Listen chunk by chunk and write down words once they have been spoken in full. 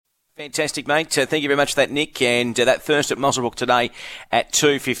Fantastic, mate. Thank you very much for that, Nick. And that first at Muswellbrook today at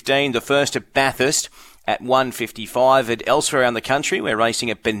 2:15. The first at Bathurst at 1:55. And elsewhere around the country, we're racing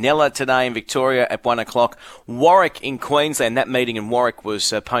at Benalla today in Victoria at 1 o'clock. Warwick in Queensland. That meeting in Warwick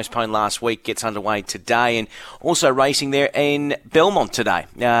was postponed last week. Gets underway today. And also racing there in Belmont today.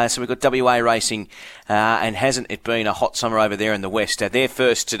 So we've got WA racing. And hasn't it been a hot summer over there in the west? Their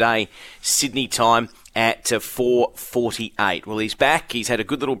first today, Sydney time, at 4:48. Well, he's back. He's had a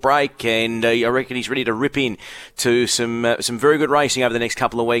good little break, and I reckon he's ready to rip in to some very good racing over the next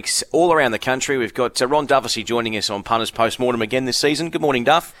couple of weeks all around the country. We've got Ron Duffy joining us on Punters Postmortem again this season. Good morning,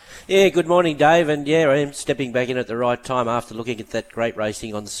 Duff. Yeah, good morning, Dave. And yeah, I am stepping back in at the right time after looking at that great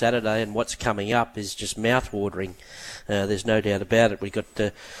racing on Saturday, and what's coming up is just mouth-watering. There's no doubt about it. We've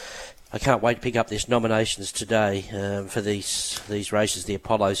got... I can't wait to pick up this nominations today for these races, the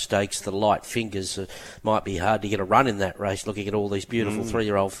Apollo Stakes, the Light Fingers. Might be hard to get a run in that race, looking at all these beautiful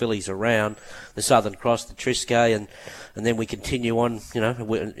 3-year-old fillies around, the Southern Cross, the Triscay, and then we continue on,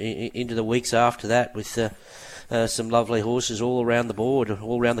 into the weeks after that with some lovely horses all around the board,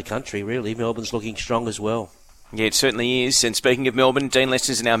 all around the country, really. Melbourne's looking strong as well. Yeah, it certainly is. And speaking of Melbourne, Dean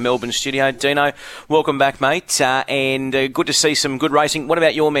Lester's in our Melbourne studio. Dino, welcome back, mate. And good to see some good racing. What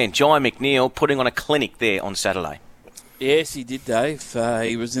about your man, Jai McNeil, putting on a clinic there on Saturday? Yes, he did, Dave.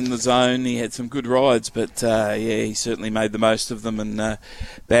 He was in the zone. He had some good rides, but he certainly made the most of them and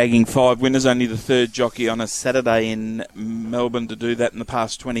bagging 5 winners. Only the third jockey on a Saturday in Melbourne to do that in the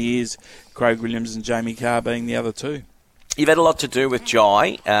past 20 years. Craig Williams and Jamie Carr being the other two. You've had a lot to do with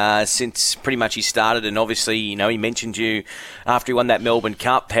Jai since pretty much he started, and obviously, he mentioned you after he won that Melbourne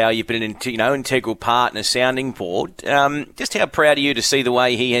Cup, how you've been an integral part in a sounding board. Just how proud are you to see the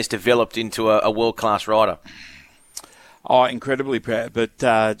way he has developed into a world-class rider? Oh, incredibly proud, but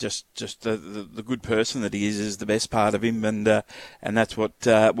just the good person that he is the best part of him, and that's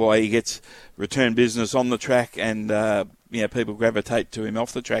why he gets return business on the track, and people gravitate to him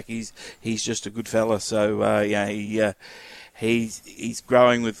off the track. He's just a good fella, so he's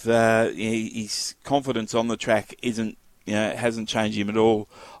growing with his confidence on the track hasn't changed him at all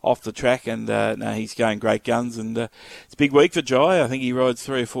off the track, and he's going great guns, and it's a big week for Jai. I think he rides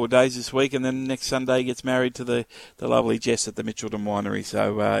 3 or 4 days this week, and then next Sunday he gets married to the lovely Jess at the Mitchelton Winery.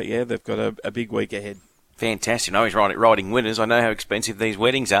 So they've got a big week ahead. Fantastic. I know he's riding winners. I know how expensive these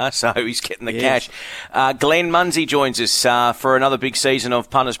weddings are, so he's getting the cash. Glenn Munsey joins us for another big season of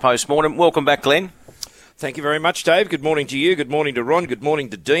Punters Postmortem. Welcome back, Glenn. Thank you very much, Dave. Good morning to you. Good morning to Ron. Good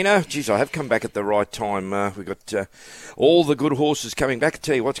morning to Dino. Geez, I have come back at the right time. We've got all the good horses coming back. I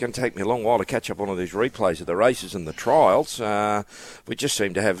tell you what, it's going to take me a long while to catch up on all these replays of the races and the trials. We just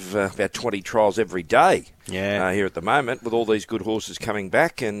seem to have about 20 trials every day here at the moment, with all these good horses coming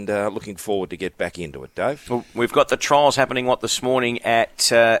back, and looking forward to get back into it, Dave. Well, we've got the trials happening this morning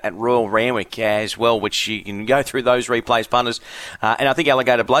at Royal Randwick as well, which you can go through those replays, punters. And I think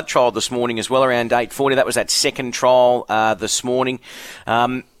Alligator Blood trial this morning as well, around 8:40. That was that second trial this morning.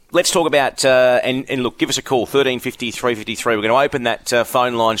 Let's talk about, and look, give us a call, 1350 353. We're going to open that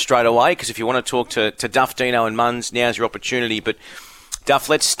phone line straight away, because if you want to talk to Duff, Dino and Munns, now's your opportunity. But Duff,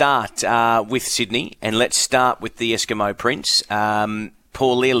 let's start with Sydney, and let's start with the Eskimo Prince.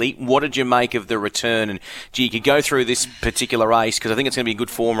 Paul Lely, what did you make of the return? And you could go through this particular race, because I think it's going to be a good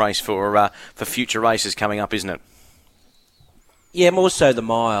form race for future races coming up, isn't it? Yeah, more so the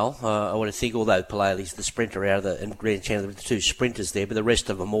mile. I want to think, although Palali's the sprinter out of and Grand Chandler with the 2 sprinters there, but the rest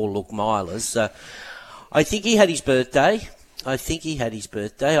of them all look milers. I think he had his birthday.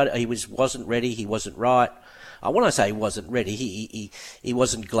 He wasn't ready. He wasn't right. When I say he wasn't ready, he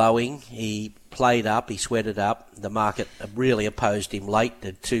wasn't glowing. He played up. He sweated up. The market really opposed him late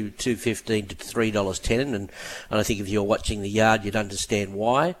at $2.15 to $3.10, and I think if you're watching the yard, you'd understand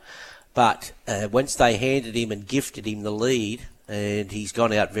why. But once they handed him and gifted him the lead, and he's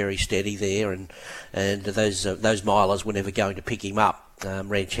gone out very steady there, and those milers were never going to pick him up.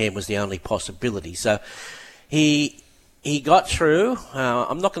 Ranch Ham was the only possibility. So he got through.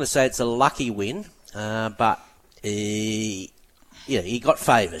 I'm not going to say it's a lucky win, but he got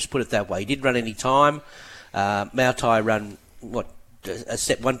favours, put it that way. He didn't run any time. Mautai ran, a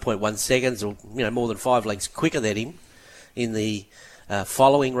set 1.1 seconds, or more than 5 lengths quicker than him in the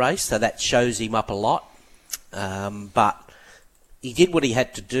following race, so that shows him up a lot. But he did what he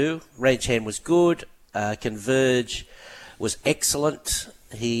had to do. Ranch Hand was good. Converge was excellent.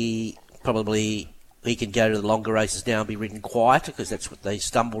 He can go to the longer races now and be ridden quieter, because that's what they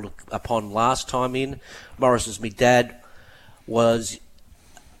stumbled upon last time in. Morris's Me Dad was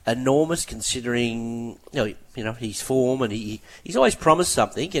enormous, considering his form, and he's always promised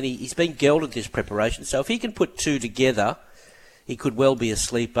something, and he's been gelded this preparation. So if he can put 2 together, he could well be a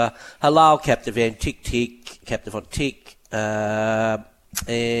sleeper. Halal Captive Van Captive on Tick, and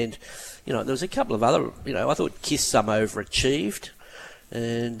there was a couple of other. I thought Kiss Some overachieved,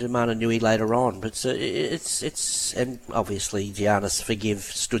 and Mana Nui later on. But it's and obviously Giannis Forgive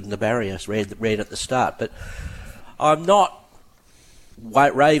stood in the barrier, red at the start. But I'm not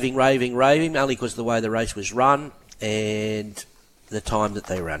raving, only because of the way the race was run and the time that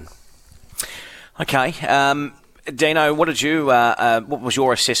they ran. Okay, Dino, what was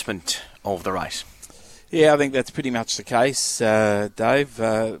your assessment of the race? Yeah, I think that's pretty much the case, Dave.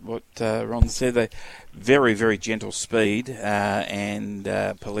 What Ron said, they very, very gentle speed, and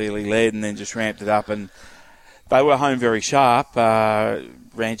Palili led and then just ramped it up, and they were home very sharp.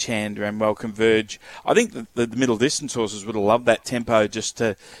 Ranch Hand ran well, Converge. I think the middle distance horses would have loved that tempo just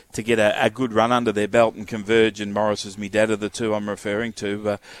to get a good run under their belt, and Converge and Morris is me dad are the two I'm referring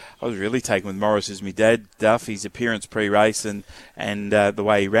to. I was really taken with Morris is me dad, Duff, his appearance pre-race and the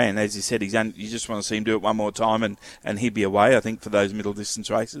way he ran. As you said, you just want to see him do it one more time and he'd be away, I think, for those middle distance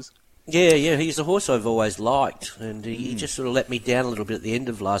races. Yeah, he's a horse I've always liked, and he just sort of let me down a little bit at the end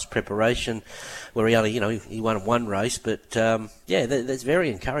of last preparation, where he only, he won one race, but there's very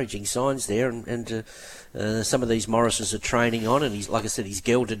encouraging signs there, and some of these Morrises are training on, and like I said, he's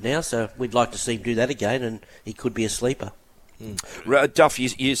gelded now, so we'd like to see him do that again, and he could be a sleeper. Duff,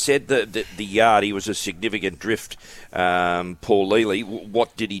 you said that the yard, he was a significant drift, Paul Lely.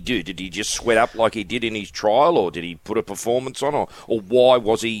 What did he do? Did he just sweat up like he did in his trial, or did he put a performance on, or why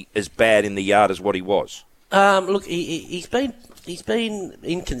was he as bad in the yard as what he was? Look, he's been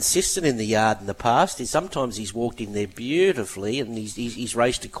inconsistent in the yard in the past. Sometimes he's walked in there beautifully, and he's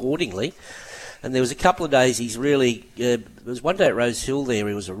raced accordingly. And there was a couple of days he's really... there was one day at Rose Hill there,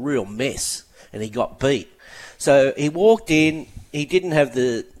 he was a real mess, and he got beat. So he walked in. He didn't have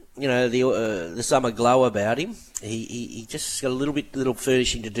the summer glow about him. He just got a little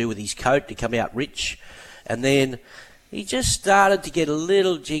furnishing to do with his coat to come out rich, and then he just started to get a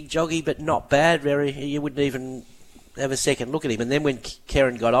little jig-joggy, but not bad. You wouldn't even have a second look at him. And then when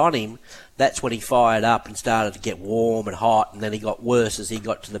Karen got on him, that's when he fired up and started to get warm and hot. And then he got worse as he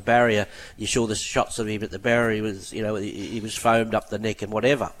got to the barrier. You saw the shots of him at the barrier. He was foamed up the neck and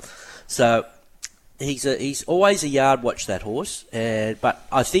whatever. So. He's always a yard watch, that horse, but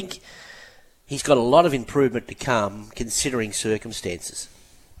I think he's got a lot of improvement to come considering circumstances.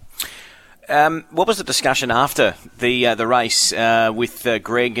 What was the discussion after the race with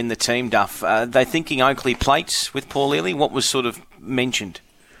Greg and the team, Duff? They thinking Oakley Plates with Paul Lely? What was sort of mentioned?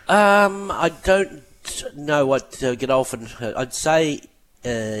 I don't know what Godolphin... I'd say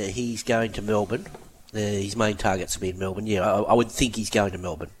he's going to Melbourne. His main targets will be in Melbourne. Yeah, I would think he's going to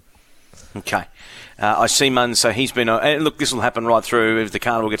Melbourne. Okay. I see Munn, so he's been... and look, this will happen right through if the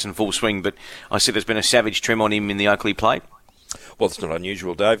carnival gets in full swing, but I see there's been a savage trim on him in the Oakley Plate. Well, it's not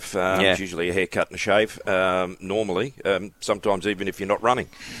unusual, Dave. It's usually a haircut and a shave, normally, sometimes even if you're not running.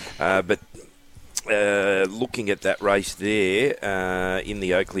 But looking at that race there in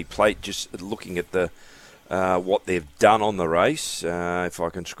the Oakley Plate, just looking at the what they've done on the race, if I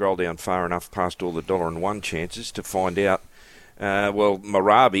can scroll down far enough past all the $1 chances to find out.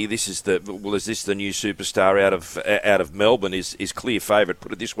 Marabi, is this the new superstar out of Melbourne? Is clear favourite.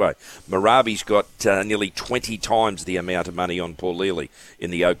 Put it this way: Marabi's got nearly 20 times the amount of money on Paul Lely in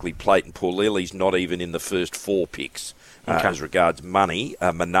the Oakley Plate, and Paul Lely's not even in the first 4 picks as regards money.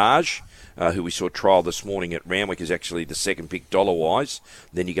 Minaj, who we saw trial this morning at Randwick, is actually the second pick dollar-wise.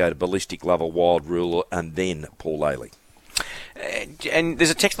 Then you go to Ballistic Lover, Wild Ruler, and then Paul Lely. And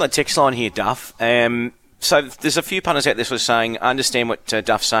there's a text on the text line here, Duff. So there's a few punters out there sort of saying, I understand what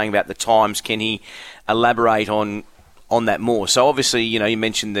Duff's saying about the times. Can he elaborate on that more? So obviously, you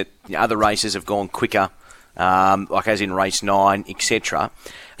mentioned that other races have gone quicker, like as in race 9, etc.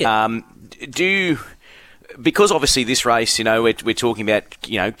 Yeah. Because obviously this race, we're talking about,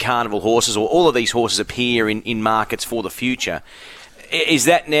 carnival horses, or all of these horses appear in markets for the future. Is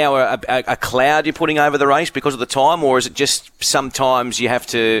that now a cloud you're putting over the race because of the time, or is it just sometimes you have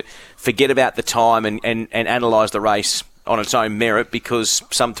to forget about the time and analyse the race on its own merit, because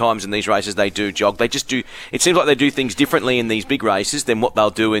sometimes in these races they do jog. They just do. It seems like they do things differently in these big races than what they'll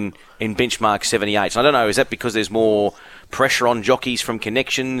do in benchmark 78. So I don't know, is that because there's more pressure on jockeys from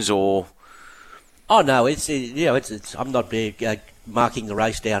connections, or... Oh no, it's I'm not marking the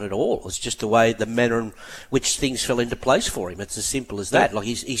race down at all. It's just the way, the manner in which things fell into place for him. It's as simple as that. Like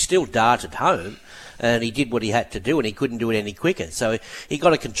he still darted home, and he did what he had to do, and he couldn't do it any quicker. So he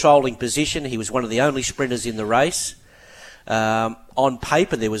got a controlling position. He was one of the only sprinters in the race. On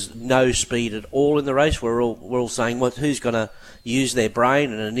paper, there was no speed at all in the race. We're all saying, well, who's going to use their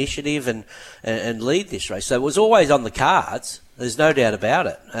brain and initiative and lead this race? So it was always on the cards. There's no doubt about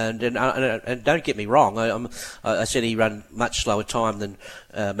it. And don't get me wrong, I said he ran much slower time than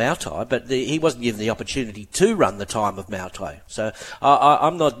Mautai, but he wasn't given the opportunity to run the time of Mautai. So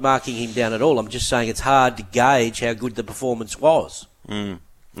I'm not marking him down at all. I'm just saying it's hard to gauge how good the performance was.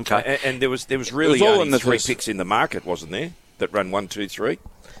 Okay. And there was really only three picks in the market, wasn't there, that run 1, 2, 3?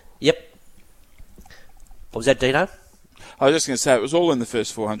 Yep. What was that, Dino? I was just going to say it was all in the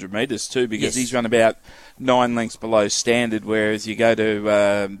first 400 metres too, because he's run about 9 lengths below standard, whereas you go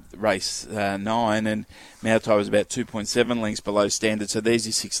to race 9 and Mautai was about 2.7 lengths below standard. So there's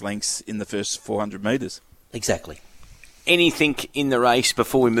your 6 lengths in the first 400 metres. Exactly. Anything in the race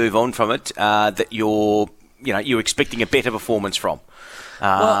before we move on from it that you're expecting a better performance from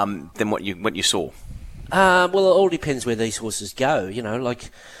than what you saw? Well, it all depends where these horses go.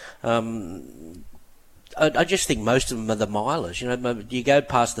 I just think most of them are the milers. You go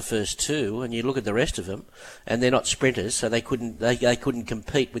past the first two and you look at the rest of them, and they're not sprinters, so they couldn't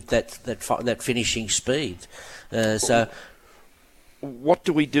compete with that finishing speed. So, what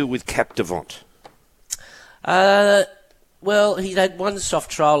do we do with Captivant? Well, he had one soft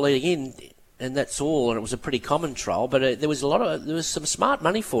trial leading in, and that's all, and it was a pretty common trial. But there was some smart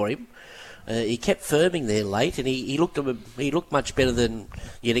money for him. He kept firming there late, and he looked much better than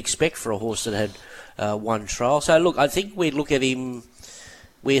you'd expect for a horse that had one trial. So look, I think we look at him,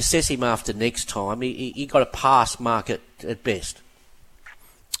 we assess him after next time. He got a pass mark at best.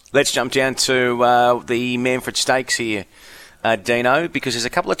 Let's jump down to the Manfred Stakes here, Dino, because there's a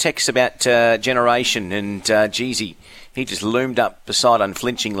couple of texts about Generation and Jeezy. He just loomed up beside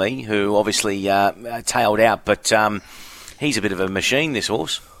Unflinchingly, who obviously tailed out, but he's a bit of a machine, this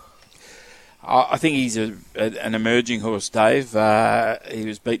horse. I think he's an emerging horse, Dave. He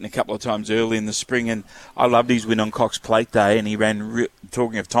was beaten a couple of times early in the spring, and I loved his win on Cox Plate Day, and he ran,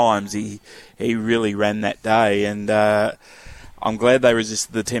 talking of times, he really ran that day, and I'm glad they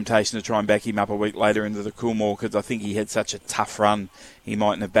resisted the temptation to try and back him up a week later into the Coolmore, because I think he had such a tough run, he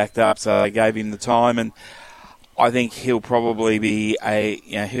mightn't have backed up, so they gave him the time, and I think he'll probably be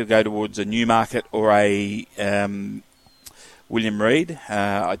he'll go towards a Newmarket or a William Reid.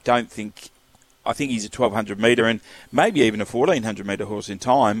 I think he's a 1,200 metre and maybe even a 1,400 metre horse in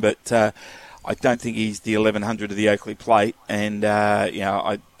time, but I don't think he's the 1,100 of the Oakley Plate. And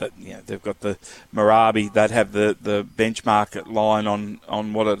they've got the Marabi. They'd have the benchmark line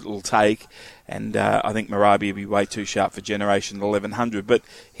on what it'll take, and I think Marabi will be way too sharp for Generation 1100. But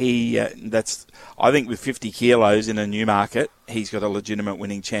I think with 50 kilos in a Newmarket, he's got a legitimate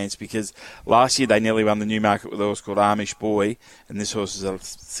winning chance, because last year they nearly won the Newmarket with a horse called Amish Boy, and this horse is a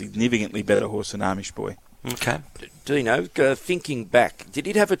significantly better horse than Amish Boy. Okay. Dino, thinking back, did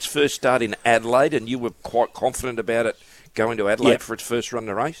it have its first start in Adelaide, and you were quite confident about it going to Adelaide for its first run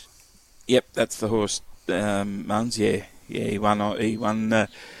the race? Yep, that's the horse, Muns. Yeah, he won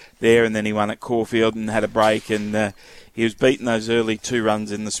there, and then he won at Caulfield and had a break, and he was beaten those early 2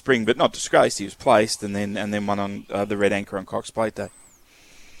 runs in the spring, but not disgraced. He was placed, and then won on the Red Anchor on Cox Plate Day.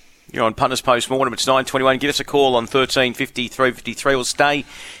 You're on Punters Post-Mortem. It's 9:21. Give us a call on 1350 353. We'll stay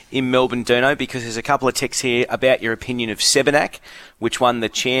in Melbourne, Dino, because there's a couple of texts here about your opinion of Sebenak, which won the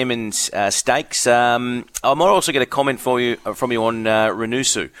Chairman's Stakes. I might also get a comment from you on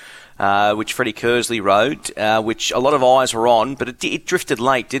Renusu, which Freddie Kersley rode, which a lot of eyes were on, but it drifted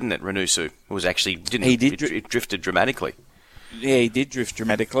late, didn't it, Renusu? It was actually, it drifted dramatically. Yeah, he did drift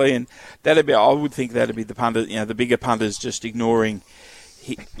dramatically, and I would think that'd be the punter, the bigger punters just ignoring.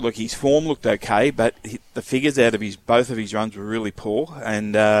 His form looked okay, but the figures out of both of his runs were really poor,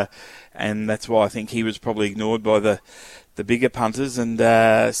 and that's why I think he was probably ignored by the bigger punters. And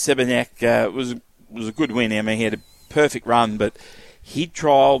Sebenak was a good win. I mean, he had a perfect run, but he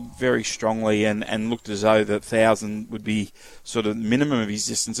trialled very strongly and looked as though the 1,000 would be sort of minimum of his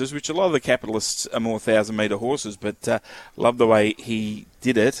distances, which a lot of the capitalists are more 1,000-metre horses, but loved the way he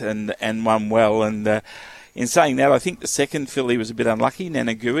did it and won well. And in saying that, I think the second filly was a bit unlucky,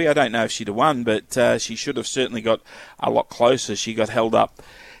 Nanagui. I don't know if she'd have won, but she should have certainly got a lot closer. She got held up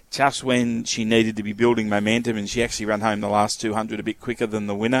just when she needed to be building momentum, and she actually ran home the last 200 a bit quicker than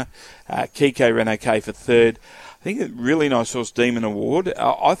the winner. Kiko ran okay for third. I think a really nice horse, Demon Award.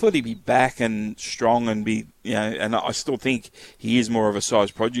 I thought he'd be back and strong and be, and I still think he is more of a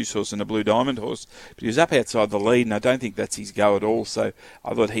size produce horse than a Blue Diamond horse. But he was up outside the lead, and I don't think that's his go at all. So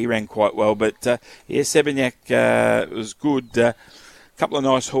I thought he ran quite well. But Sebenak was good. A couple of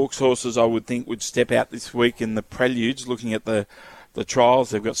nice Hawks horses I would think would step out this week in the preludes, looking at the trials.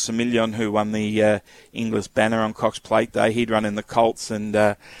 They've got Semillon, who won the Inglis Banner on Cox Plate Day. He'd run in the Colts, and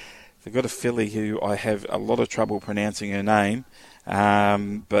they've got a filly who I have a lot of trouble pronouncing her name,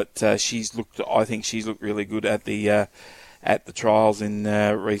 but I think she's looked really good at the at the trials in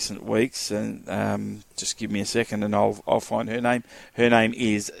recent weeks. And just give me a second, and I'll find her name. Her name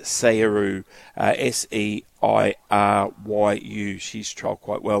is Seiru, Seiryu. She's trialled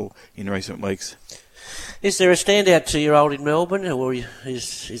quite well in recent weeks. Is there a standout 2-year-old in Melbourne, or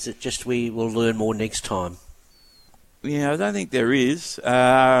is it just we will learn more next time? Yeah, I don't think there is.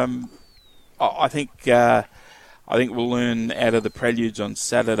 I think we'll learn out of the Preludes on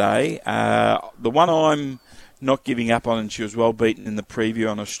Saturday. The one I'm not giving up on, and she was well beaten in the preview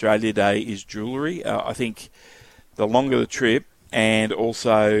on Australia Day, is Jewellery. I think the longer the trip, and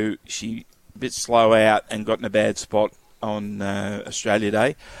also she a bit slow out and got in a bad spot on Australia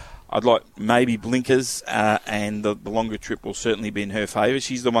Day. I'd like maybe Blinkers, and the longer trip will certainly be in her favour.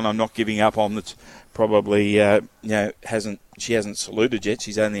 She's the one I'm not giving up on. That's probably hasn't saluted yet.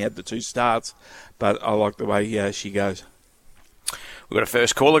 She's only had the 2 starts, but I like the way she goes. We've got a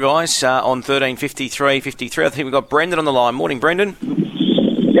first caller, guys, on 1353. I think we've got Brendan on the line. Morning, Brendan.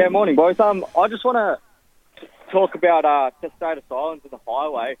 Yeah, morning, boys. I just want to talk about Testatus Islands and the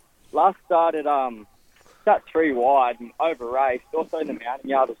highway. Last started sat 3 wide and over raced. Also in the mountain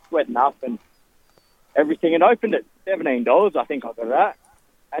yard was sweating up and everything. And opened at $17, I think I got that.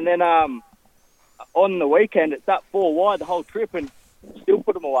 And then on the weekend it sat 4 wide the whole trip and still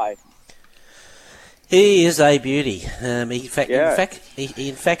put them away. He is a beauty. In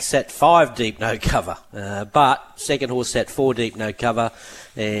fact, sat 5 deep, no cover. But second horse sat 4 deep, no cover,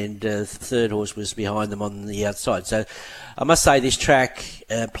 and third horse was behind them on the outside. So I must say this track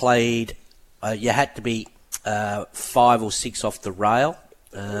played. You had to be 5 or 6 off the rail.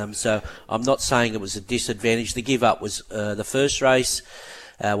 So I'm not saying it was a disadvantage. The give up was the first race.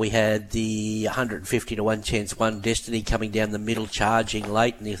 We had the 150 to 1 chance, One Destiny coming down the middle, charging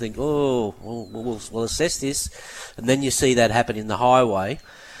late, and you think, we'll assess this. And then you see that happen in the highway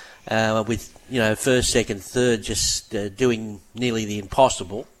with, first, second, third just doing nearly the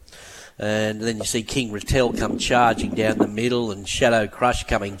impossible. And then you see King Rattel come charging down the middle and Shadow Crush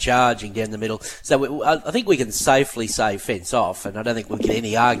coming charging down the middle. So I think we can safely say fence off, and I don't think we'll get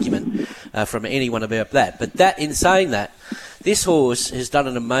any argument from anyone about that. But in saying that, this horse has done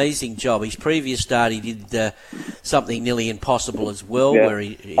an amazing job. His previous start, he did something nearly impossible as well, where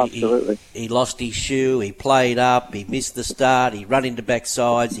he lost his shoe, he played up, he missed the start, he run into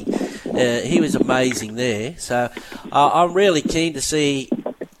backsides. He was amazing there. So I'm really keen to see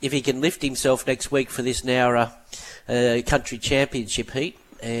if he can lift himself next week for this Nowra Country Championship heat.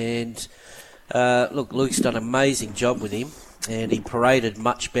 And Luke's done an amazing job with him, and he paraded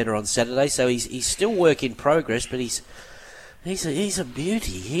much better on Saturday. So he's still work in progress, but he's a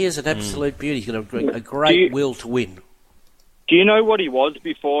beauty. He is an absolute beauty. He's got a great will to win. Do you know what he was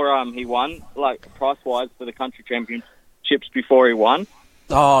before he won, like price-wise for the country championships before he won?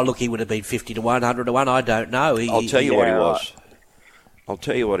 Oh, look, he would have been 50 to 1, 100 to 1. I don't know. I'll tell you what he was. I'll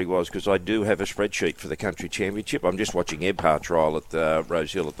tell you what he was, because I do have a spreadsheet for the country championship. I'm just watching Ebhar trial at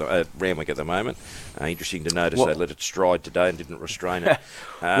Rose Hill at Randwick at the moment. Interesting to notice they let it stride today and didn't restrain it.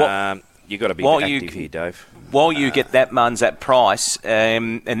 You've got to be active here, Dave. While you get that Muns at price,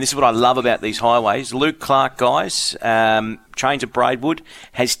 and this is what I love about these highways, Luke Clark, guys, trains at Braidwood,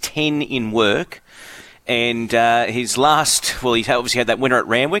 has 10 in work. And his last, he's obviously had that winner at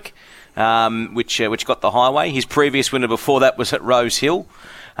Randwick, which got the highway. His previous winner before that was at Rose Hill.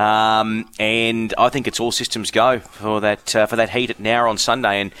 And I think it's all systems go for that heat at Nowra on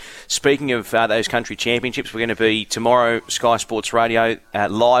Sunday. And speaking of those country championships, we're going to be tomorrow, Sky Sports Radio,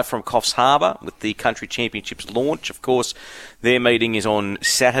 live from Coffs Harbour with the country championships launch. Of course, their meeting is on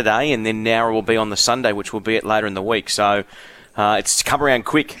Saturday, and then Nowra will be on the Sunday, which will be at later in the week. So it's come around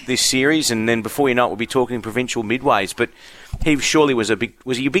quick, this series, and then before you know it, we'll be talking provincial midways. But he surely was he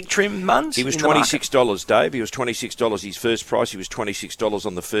a big trim, Muns? He was $26, Dave. He was $26 his first price. He was $26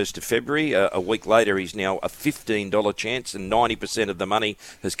 on the 1st of February. A week later, he's now a $15 chance, and 90% of the money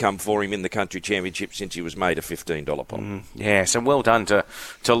has come for him in the country championship since he was made a $15 pot. Yeah, so well done to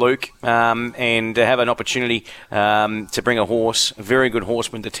Luke, and to have an opportunity to bring a very good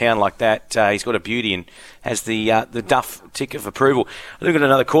horseman to town like that. He's got a beauty and has the Duff tick of approval. I think we've got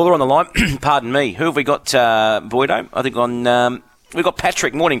another caller on the line. Pardon me. Who have we got, Boydo? I think we've got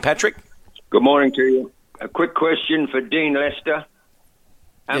Patrick. Morning, Patrick. Good morning to you. A quick question for Dean Lester.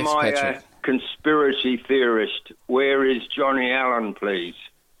 Am I a conspiracy theorist? Where is Johnny Allen, please?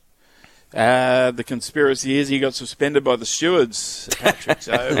 The conspiracy is he got suspended by the stewards, Patrick.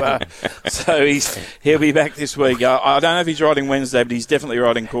 So he'll be back this week. I don't know if he's riding Wednesday, but he's definitely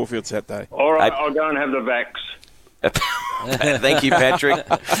riding Caulfield Saturday. All right, I'll go and have the vax. Thank you, Patrick.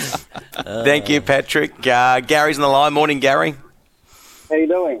 Thank you, Patrick. Gary's on the line. Morning, Gary. How you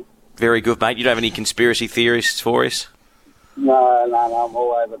doing? Very good, mate. You don't have any conspiracy theorists for us? No, I'm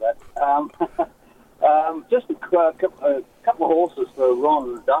all over that. Just a couple of horses for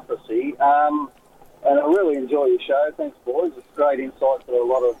Ron Duffy. And I really enjoy your show. Thanks, boys. It's great insight to a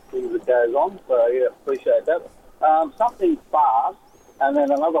lot of things that goes on. So, yeah, appreciate that. Something fast, and then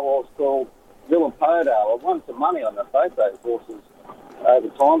another horse called Villapoto. I've won some money on both those horses over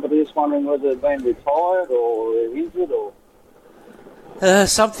time, but I'm just wondering whether they've been retired or injured or...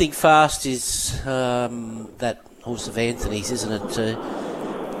 Something fast is that horse of Anthony's, isn't it?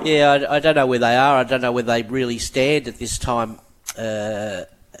 I don't know where they are. I don't know where they really stand at this time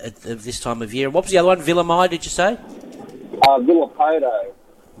at this time of year. What was the other one? Villamai, did you say? Villapoto.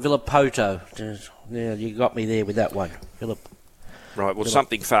 Villapoto. Yeah, you got me there with that one. Right, well,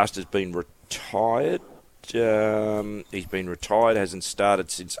 Something Fast has been retired. He's been retired, hasn't started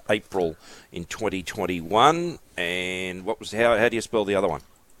since April in 2021. And how do you spell the other one?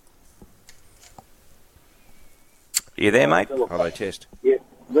 Are you there, mate? Oh, they test. Yeah,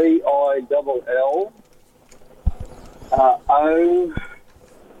 VILLOPOTO,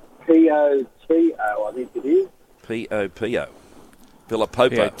 I think it is. P-O-P-O.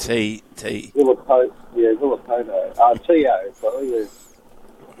 Villapoto. T. Villapoto. T-O, sorry.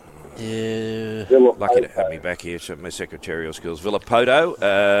 Lucky to have me back here, so my secretarial skills. Villapoto.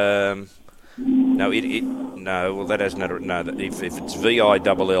 Well, that hasn't had if it's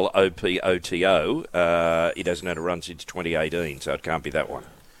VILLOPOTO, it hasn't had a run since 2018, so it can't be that one.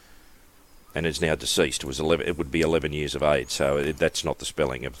 And it's now deceased. It would be 11 years of age, so that's not the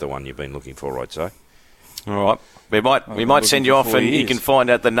spelling of the one you've been looking for, I'd say. All right. We might send you off and you can find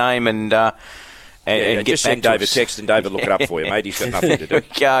out the name and get just send Dave a text and David look it up for you, mate. He's got nothing to do.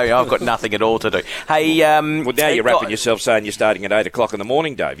 Go. I've got nothing at all to do. Hey, well, now you're wrapping yourself saying you're starting at 8 o'clock in the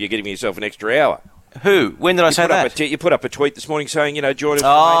morning, Dave. You're giving yourself an extra hour. Who? When did I say that? You put up a tweet this morning saying, join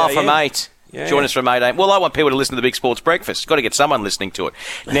us from 8 8. Yeah. Join us from 8 8. Well, I want people to listen to the Big Sports Breakfast. Got to get someone listening to it.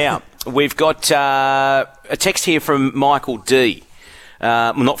 Now, we've got a text here from Michael D.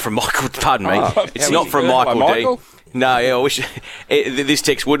 Not from Michael, pardon me. It's not from Michael D. No, I wish this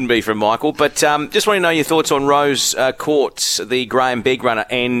text wouldn't be from Michael. But just want to know your thoughts on Rose Courts, the Graham Begg runner,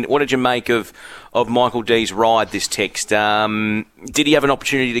 and what did you make of Michael D's ride, this text? Did he have an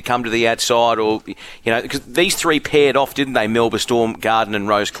opportunity to come to the outside? Or, because these three paired off, didn't they? Melba Storm, Garden and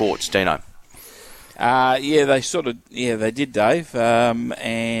Rose Courts, Dino. They did, Dave.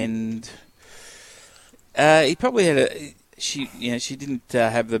 And he probably had she didn't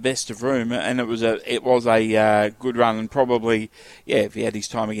have the best of room, and it was a good run, and probably if he had his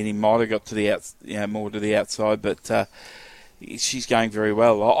time again, he might have got to the more to the outside. But she's going very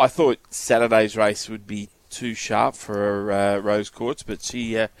well. I thought Saturday's race would be too sharp for Rose Courts, but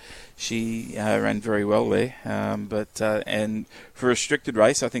she ran very well there. And for a restricted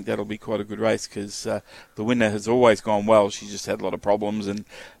race, I think that'll be quite a good race because the winner has always gone well. She just had a lot of problems, and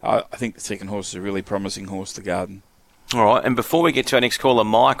I think the second horse is a really promising horse, the Garden. All right, and before we get to our next caller,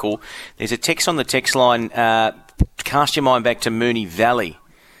 Michael, there's a text on the text line. Cast your mind back to Moonee Valley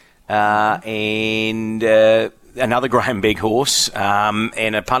and another Graham Begg horse,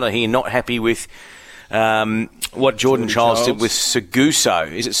 and a punter here not happy with what Jordan Childs did with Seguso.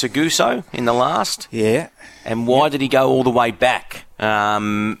 Is it Seguso in the last? Yeah. And why did he go all the way back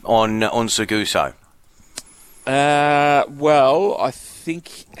on Seguso? Well, I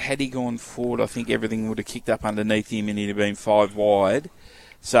think had he gone forward, I think everything would have kicked up underneath him and he'd have been 5 wide.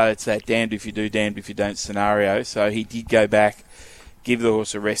 So it's that damned if you do, damned if you don't scenario. So he did go back, give the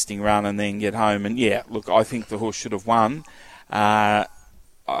horse a resting run and then get home. And I think the horse should have won. I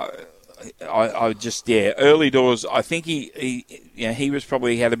just early doors. I think he was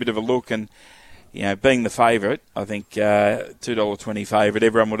probably had a bit of a look, and being the favourite, I think $2.20 favourite,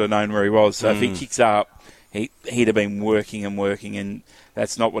 everyone would have known where he was. So if he kicks up, he'd have been working, and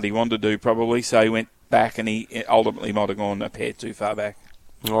that's not what he wanted to do probably. So he went back, and he ultimately might have gone a pair too far back.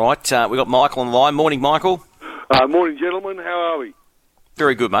 All right, we've got Michael on the line. Morning, Michael. Morning, gentlemen. How are we?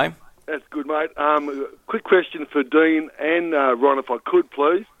 Very good, mate. That's good, mate. Quick question for Dean and Ron, if I could,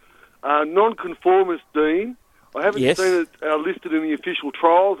 please. Nonconformist Dean, I haven't seen it listed in the official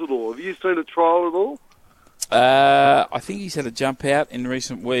trials at all. Have you seen a trial at all? I think he's had a jump out in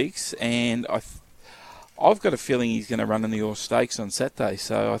recent weeks, and I've got a feeling he's going to run in the Orr Stakes on Saturday,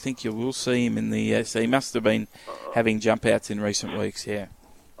 so I think you will see him in the... so he must have been having jump outs in recent weeks, yeah.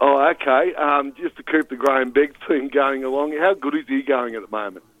 Oh, okay. Just to keep the Graham Begg thing going along, how good is he going at the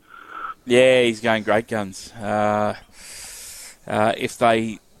moment? Yeah, he's going great guns. If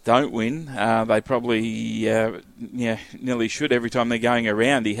they don't win, they probably nearly should every time they're going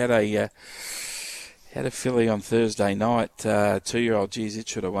around. He had a filly on Thursday night, 2-year-old. Geez, it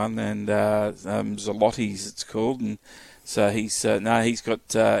should have won. And Zalotti's, it's called, and So he's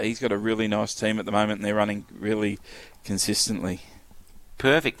got a really nice team at the moment, and they're running really consistently.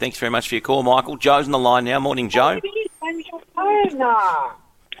 Perfect. Thanks very much for your call, Michael. Joe's on the line now. Morning, Joe.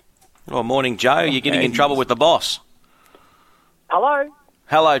 Oh, morning, Joe. You're getting in trouble with the boss. Hello?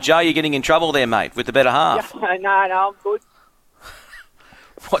 Hello, Joe. You're getting in trouble there, mate, with the better half. Yeah, no, I'm good.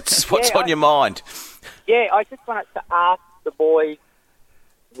 What's on your mind? Yeah, I just wanted to ask the boys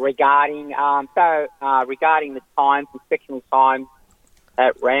regarding regarding the times and sectional times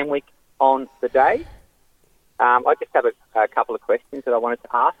at Randwick on the day. I just have a couple of questions that I wanted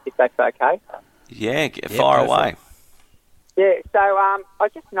to ask, if that's okay. Yeah, fire away. Yeah, so I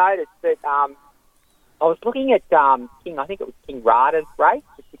just noticed that I was looking at King Rada's race,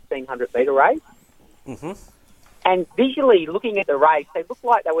 the 1,600-metre race. Mm-hmm. And visually looking at the race, they looked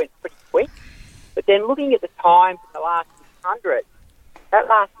like they went pretty quick. But then looking at the times in the last 600, that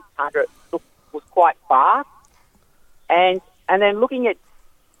last 600 was quite fast. And then looking at,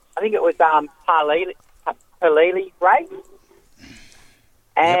 I think it was Palili's race.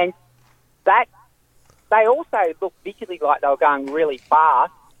 And that they also looked visually like they were going really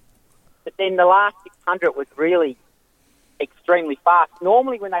fast. But then the last 600 was really extremely fast.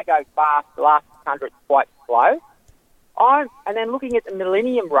 Normally when they go fast, the last 600 is quite slow. And then looking at the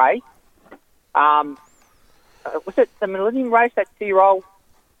Millennium race, was it the Millennium race, that 2-year-old?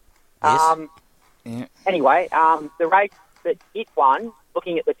 Yes. Yeah. Anyway, the race that it won,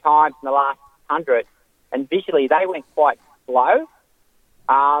 looking at the times in the last 100, and visually they went quite slow.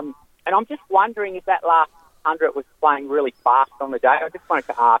 And I'm just wondering if that last 100 was playing really fast on the day. I just wanted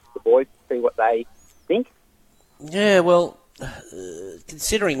to ask the boys to see what they think. Yeah, well,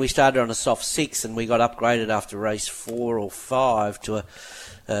 considering we started on a soft 6 and we got upgraded after race 4 or 5 to a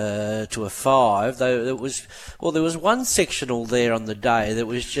 5, though there was one sectional there on the day that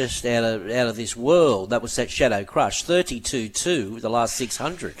was just out of this world. That was that Shadow Crush, 32.2, the last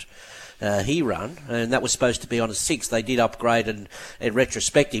 600. He run, and that was supposed to be on a 6. They did upgrade and in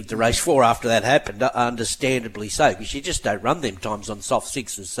retrospective to race 4 after that happened, understandably so, because you just don't run them times on soft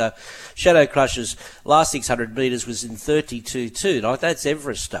 6s. So Shadow Crush's last 600 metres was in 32.2. Like, that's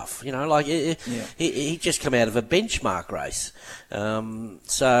Everest stuff, you know, like he just come out of a benchmark race.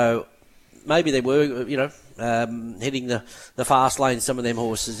 So maybe they were, hitting the fast lane, some of them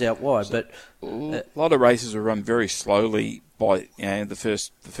horses out wide. But a lot of races were run very slowly by the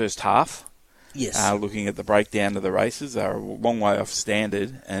first half. Yes. Looking at the breakdown of the races, they're a long way off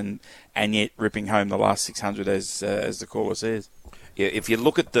standard, and yet ripping home the last 600 as the caller says. Yeah, if you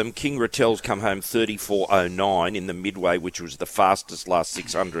look at them, King Rattel's come home 34.09 in the midway, which was the fastest last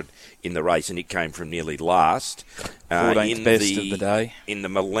 600 in the race, and it came from nearly last. 14th best of the day. In the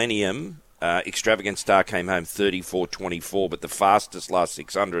Millennium, Extravagant Star came home 34.24, but the fastest last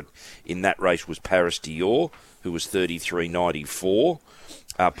 600 in that race was Paris Dior, who was 33.94.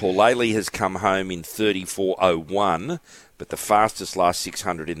 Paul Laley has come home in 34.01, but the fastest last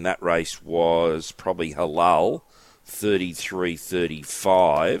 600 in that race was probably Halal,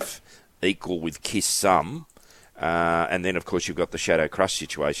 33.35, equal with Kiss Some. And then, of course, you've got the Shadow Crush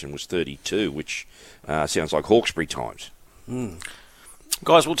situation, was 32, which sounds like Hawkesbury times.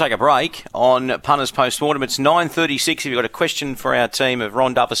 Guys, we'll take a break on Punters Postmortem. It's 9:36. If you've got a question for our team of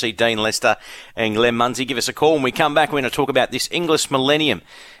Ron Dufficy, Dean Lester and Glenn Munsey, give us a call. When we come back, we're going to talk about this English Millennium.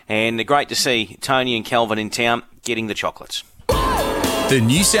 And great to see Tony and Calvin in town getting the chocolates. The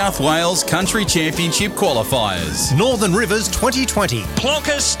New South Wales Country Championship qualifiers. Northern Rivers 2020.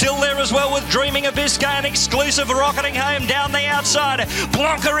 Plonka's still there as well with Dreaming of Biscay, an exclusive rocketing home down the outside.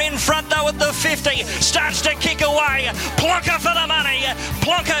 Plonka in front though at the 50. Starts to kick away. Plonka for the money.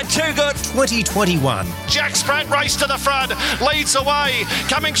 Plonka too good. 2021. Jack Spratt race to the front. Leads away.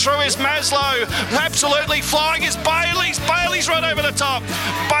 Coming through is Maslow. Absolutely flying is Bailey's. Bailey's right over the top.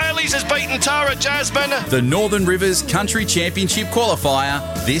 Bailey's has beaten Tara Jasmine. The Northern Rivers Country Championship qualifier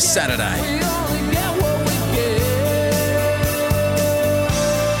this Saturday.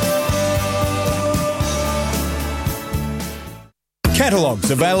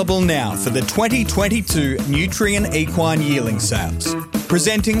 Catalogues available now for the 2022 Nutrien Equine Yearling Sales.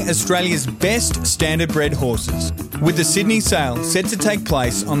 Presenting Australia's best standard bred horses, with the Sydney sale set to take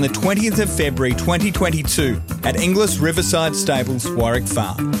place on the 20th of February 2022 at Inglis Riverside Stables, Warwick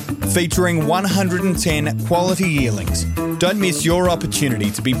Farm. Featuring 110 quality yearlings. Don't miss your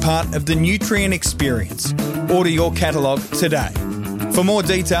opportunity to be part of the Nutrien experience. Order your catalogue today. For more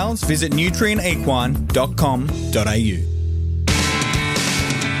details, visit nutrienequine.com.au.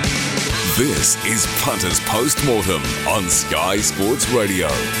 This is Punters Postmortem on Sky Sports Radio.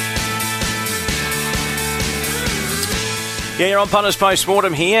 Yeah, you're on Punters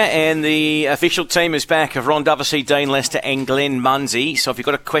Post-Mortem here, and the official team is back of Ron Dufficy, Dean Lester and Glenn Munsey. So if you've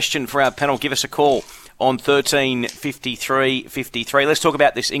got a question for our panel, give us a call on 13 53 53. Let's talk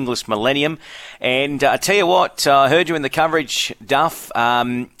about this Inglis Millennium. And I tell you what, I heard you in the coverage, Duff.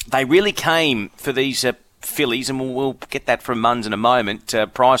 They really came for these fillies, and we'll get that from Muns in a moment,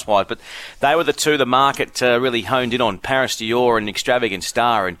 price-wise. But they were the two the market really honed in on, Paris Dior and Extravagant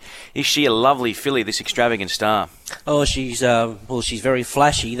Star. And is she a lovely filly, this Extravagant Star? Oh, she's very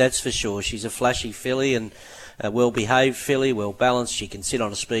flashy, that's for sure. She's a flashy filly and a well-behaved filly, well-balanced. She can sit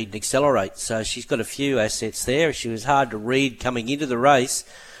on a speed and accelerate. So she's got a few assets there. She was hard to read coming into the race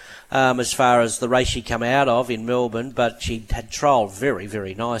as far as the race she come out of in Melbourne, but she had trialled very,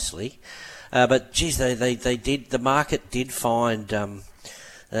 very nicely. But geez, the market did find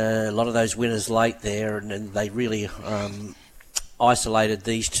a lot of those winners late there, and they really isolated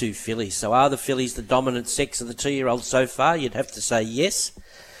these two fillies. So are the fillies the dominant sex of the 2-year-olds so far? You'd have to say yes.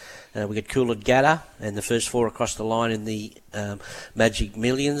 We got Coolid Gatta and the first 4 across the line in the Magic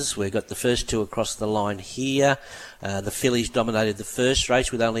Millions. We've got the first 2 across the line here. The fillies dominated the first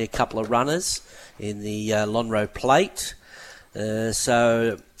race with only a couple of runners in the Lonhro Plate.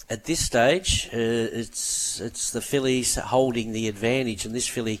 So at this stage, it's the fillies holding the advantage, and this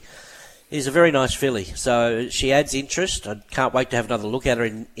filly is a very nice filly. So she adds interest. I can't wait to have another look at her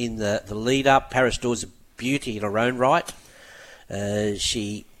in the lead-up. Paris Dior's a beauty in her own right.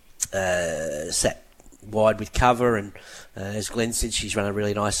 She sat wide with cover, and as Glenn said, she's run a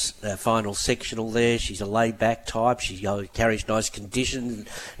really nice final sectional there. She's a laid-back type. She carries nice condition,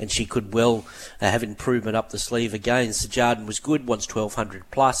 and she could well have improvement up the sleeve again. Sir Jardin was good, wants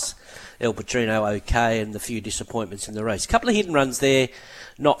 1,200 plus. El Patrino okay, and the few disappointments in the race. A couple of hidden runs there,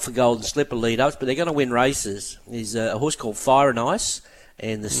 not for Golden Slipper lead-ups, but they're going to win races. There's a horse called Fire and Ice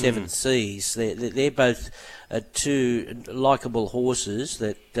and the Seven Seas. They're both two likeable horses,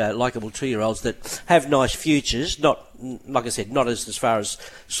 that likeable 2-year-olds that have nice futures. Not, like I said, not as far as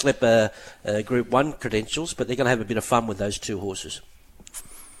Slipper Group 1 credentials, but they're going to have a bit of fun with those two horses.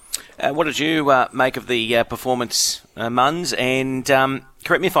 What did you make of the performance, Muns? And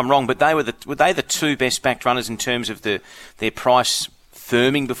correct me if I'm wrong, but were they the two best backed runners in terms of their price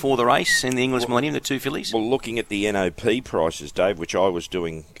firming before the race in the Inglis Millennium, the two fillies? Well, looking at the NOP prices, Dave, which I was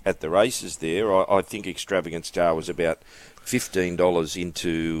doing at the races there, I think Extravagant Star was about $15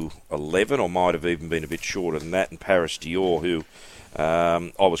 into 11, or might have even been a bit shorter than that. And Paris Dior, who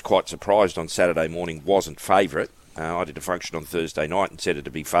I was quite surprised on Saturday morning wasn't favourite. I did a function on Thursday night and said it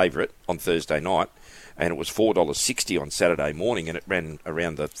to be favourite on Thursday night, and it was $4.60 on Saturday morning, and it ran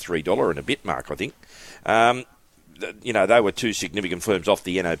around the $3 and a bit mark, I think. They were two significant firms off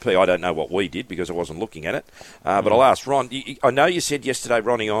the NOP. I don't know what we did because I wasn't looking at it. But I'll ask Ron. I know you said yesterday,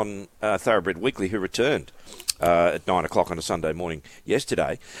 Ronnie, on Thoroughbred Weekly, who returned at 9 o'clock on a Sunday morning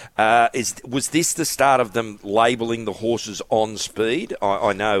yesterday. Was this the start of them labelling the horses on speed?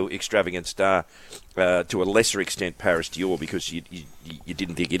 I know Extravagant Star, to a lesser extent, Paris Dior, because you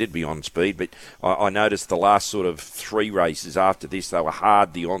didn't think it'd be on speed. But I noticed the last sort of 3 races after this, they were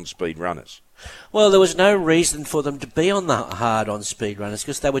hard the on-speed runners. Well, there was no reason for them to be on the hard on-speed runners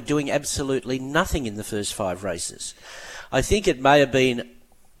because they were doing absolutely nothing in the first 5 races. I think it may have been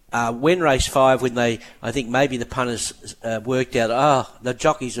when race 5, when I think maybe the punters worked out, the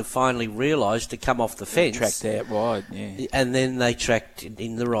jockeys have finally realised to come off the fence. Tracked out wide, yeah. And then they tracked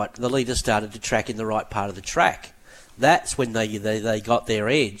in the right, the leaders started to track in the right part of the track. That's when they got their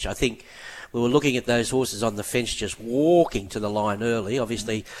edge. I think we were looking at those horses on the fence just walking to the line early.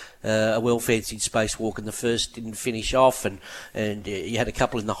 Obviously, a well-fancied space walk in the first didn't finish off, and you had a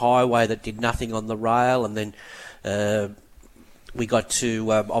couple in the highway that did nothing on the rail, and then we got to,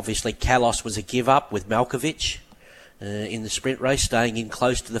 obviously, Kalos was a give-up with Malkovich in the sprint race, staying in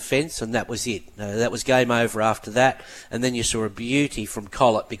close to the fence, and that was it. That was game over after that, and then you saw a beauty from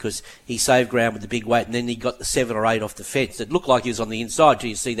Collett because he saved ground with the big weight, and then he got the 7 or 8 off the fence. It looked like he was on the inside till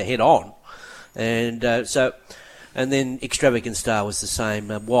you see the head on. And then Extravagant Star was the same,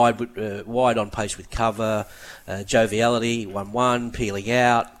 wide on pace with cover, Joviality 1-1, peeling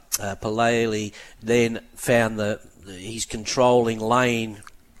out. Palele then found his controlling lane,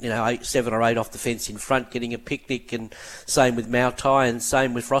 7 or 8 off the fence in front, getting a picnic, and same with Mautai and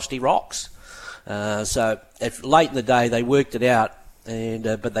same with Frosty Rocks. So late in the day they worked it out,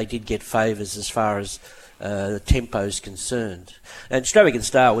 but they did get favours as far as the tempo's concerned. And Extravagant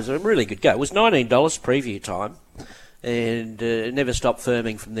Star was a really good go. It was $19 preview time, and it never stopped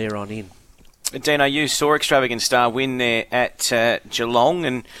firming from there on in. Dino, you saw Extravagant Star win there at Geelong,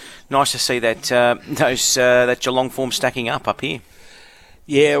 and nice to see that that Geelong form stacking up here.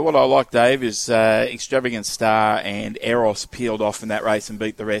 Yeah, what I like, Dave, is Extravagant Star and Eros peeled off in that race and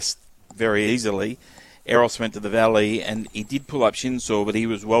beat the rest very easily. Eros went to the Valley and he did pull up Shinsaw, but he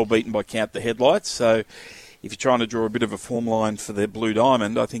was well beaten by Count the Headlights. So if you're trying to draw a bit of a form line for the Blue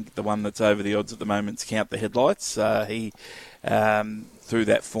Diamond, I think the one that's over the odds at the moment is Count the Headlights. He, through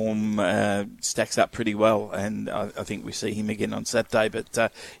that form, stacks up pretty well, and I think we see him again on Saturday.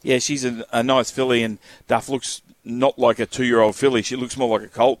 But, yeah, she's a nice filly, and Duff looks not like a 2-year-old filly. She looks more like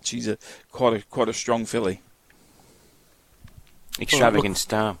a colt. She's quite a strong filly. Extravagant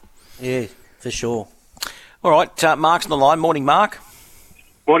Star. Yeah, for sure. All right, Mark's on the line. Morning, Mark.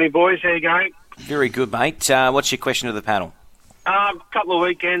 Morning, boys. How you going? Very good, mate. What's your question to the panel? A couple of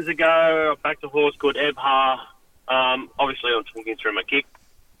weekends ago, I backed a horse called Ebha. Obviously, I'm talking through my kick.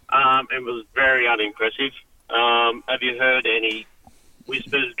 It was very unimpressive. Have you heard any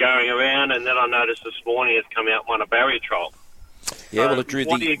whispers going around? And then I noticed this morning it's come out won a barrier trial. Yeah, well, it drew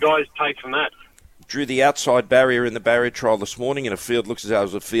what do you guys take from that? Drew the outside barrier in the barrier trial this morning in a field, looks as though it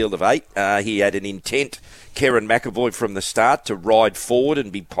was a field of 8. He had an intent, Karen McAvoy, from the start to ride forward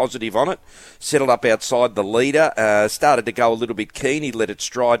and be positive on it. Settled up outside the leader, started to go a little bit keen. He let it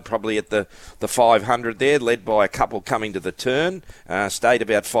stride probably at the 500 there, led by a couple coming to the turn. Stayed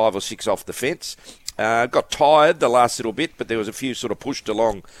about 5 or 6 off the fence. Got tired the last little bit, but there was a few sort of pushed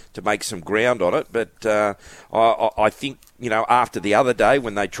along to make some ground on it. But I think, after the other day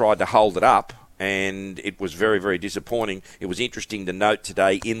when they tried to hold it up, and it was very, very disappointing. It was interesting to note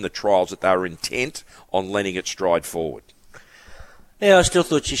today in the trials that they were intent on letting it stride forward. Yeah, I still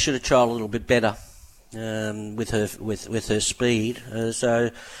thought she should have trialled a little bit better with her speed.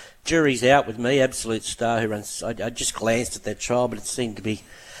 So jury's out with me. Absolute Star, who runs. I just glanced at that trial, but it seemed to be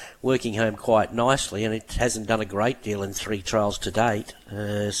working home quite nicely, and it hasn't done a great deal in 3 trials to date.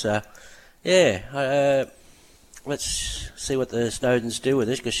 Let's see what the Snowdens do with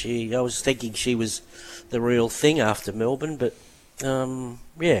this, because I was thinking she was the real thing after Melbourne, but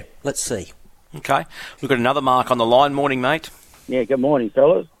let's see. Okay, we've got another Mark on the line. Morning, mate. Yeah, good morning,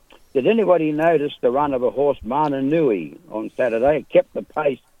 fellas. Did anybody notice the run of a horse, Mana Nui, on Saturday? It kept the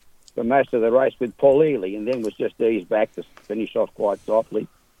pace for most of the race with Paul Ely, and then was just eased back to finish off quite softly.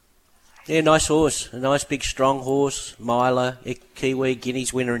 Yeah, nice horse. A nice big strong horse. Miler, Kiwi,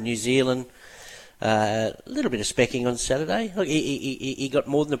 Guineas winner in New Zealand. A little bit of specking on Saturday. Look, he got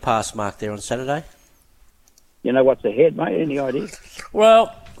more than a pass mark there on Saturday. You know what's ahead, mate? Any idea?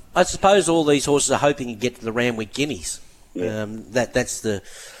 Well, I suppose all these horses are hoping to get to the Randwick Guineas. Yeah. That's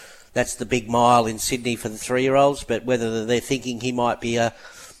the big mile in Sydney for the 3-year-olds. But whether they're thinking he might be a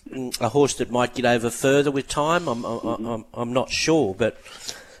horse that might get over further with time, I'm not sure. But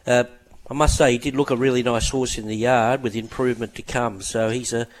I must say he did look a really nice horse in the yard with improvement to come. So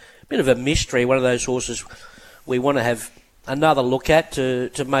he's a bit of a mystery, one of those horses we want to have another look at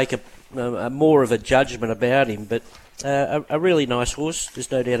to make a more of a judgment about him, but a really nice horse, there's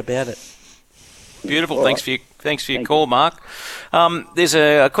no doubt about it. Beautiful. All thanks right. for your call, Mark. There's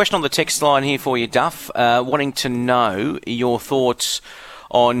a question on the text line here for you, Duff, wanting to know your thoughts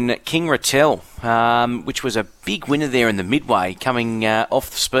on King Rattel, which was a big winner there in the Midway, coming off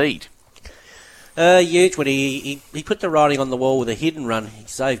the speed. When he put the writing on the wall with a hidden run. He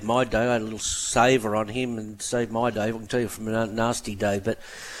saved my day. I had a little saver on him and saved my day. I can tell you from a nasty day. But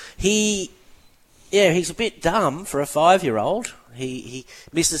he's a bit dumb for a 5-year-old. He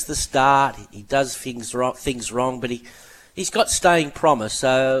misses the start. He does things wrong, but he's got staying promise.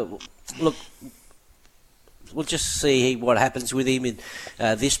 So look, we'll just see what happens with him in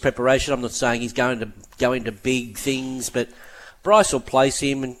this preparation. I'm not saying he's going to go into big things, but Bryce will place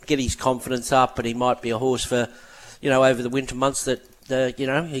him and get his confidence up, and he might be a horse for, over the winter months that,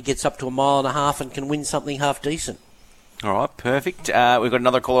 he gets up to 1.5 miles and can win something half decent. All right, perfect. We've got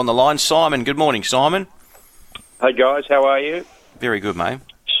another call on the line. Simon, good morning, Simon. Hey, guys, how are you? Very good, mate.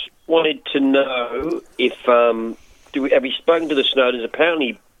 Wanted to know if, have you spoken to the Snowdens?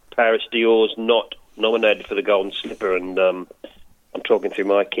 Apparently Paris Dior's not nominated for the Golden Slipper, and I'm talking through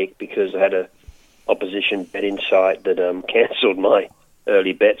my kick because I had a opposition bet insight that cancelled my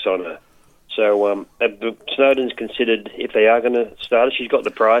early bets on her. So have the Snowdens considered if they are going to start her? She's got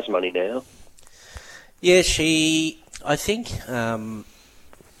the prize money now. Yeah, I think,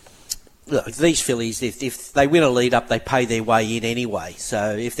 look, these fillies, if they win a lead-up, they pay their way in anyway.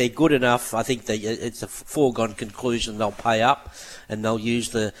 So if they're good enough, I think it's a foregone conclusion they'll pay up, and they'll use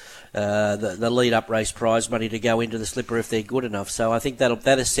the lead-up race prize money to go into the slipper if they're good enough. So I think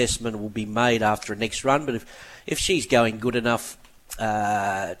that assessment will be made after a next run. But if she's going good enough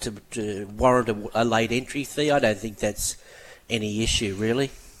to warrant a late entry fee, I don't think that's any issue,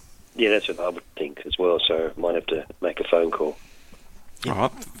 really. Yeah, that's what I would think as well, so I might have to make a phone call. All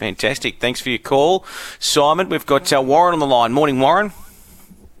right, fantastic. Thanks for your call, Simon. We've got Warren on the line. Morning, Warren.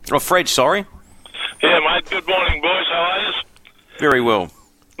 Oh, Fred, sorry. Yeah, mate. Good morning, boys. How are you? Very well.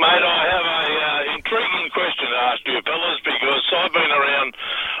 Mate, I have a intriguing question to ask you fellas, because I've been around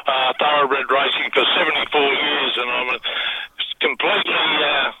thoroughbred racing for 74 years, and I'm completely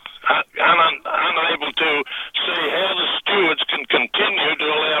unable to see how the stewards can continue to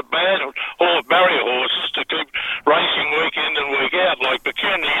allow bad barrier horses to keep racing week in and week out, like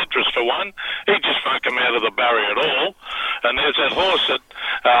Pecuniary Interest for one. He just won't come out of the barrier at all. And there's that horse that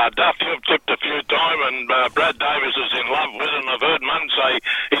Duffy have tipped a few times, and Brad Davis is in love with, and I've heard Munn say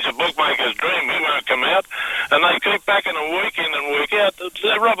he's a bookmaker's dream, he won't come out. And they keep backing him week in and week out.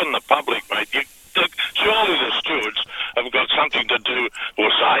 They're robbing the public, mate. Surely the stewards have got something to do or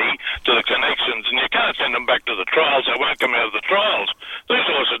say to the connections, and you can't send them back to the trials. They won't come out of the trials. These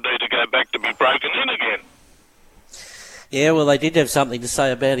horses need to go back to be broken in again. Yeah, well, they did have something to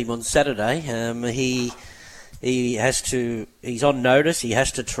say about him on Saturday. He has to. He's on notice. He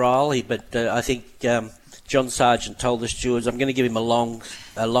has to trial. But I think John Sargent told the stewards, "I'm going to give him a long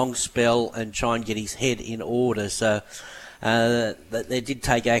spell and try and get his head in order." So they did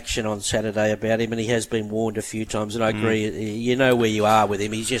take action on Saturday about him, and he has been warned a few times. And I agree. You know where you are with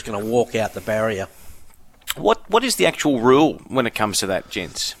him. He's just going to walk out the barrier. What is the actual rule when it comes to that,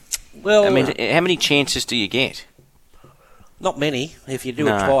 gents? Well, I mean, how many chances do you get? Not many. If you do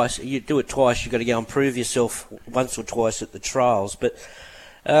it twice, you've got to go and prove yourself once or twice at the trials. But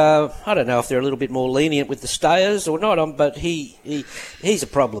I don't know if they're a little bit more lenient with the stayers or not. But he's a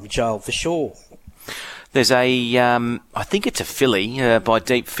problem child for sure. There's I think it's a filly by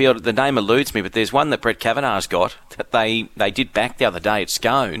Deep Field. The name eludes me, but there's one that Brett Kavanagh's got that they did back the other day at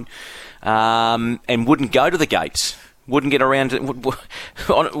Scone, and wouldn't go to the gates. Wouldn't get around.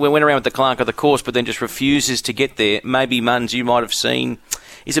 We went around with the clerk of the course, but then just refuses to get there. Maybe Munns, you might have seen.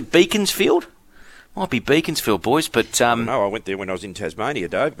 Is it Beaconsfield? Might be Beaconsfield, boys. But no, I went there when I was in Tasmania,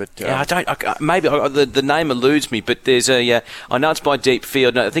 Dave. But yeah, maybe the name eludes me. But there's I know it's by Deep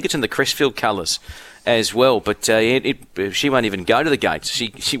Field. No, I think it's in the Crestfield colours as well. But she won't even go to the gates.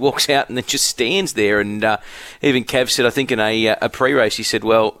 She walks out and then just stands there. And even Cav said, I think in a pre-race, he said,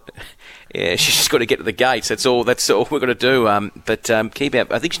 well. Yeah, she's just got to get to the gates. That's all we're going to do. But keep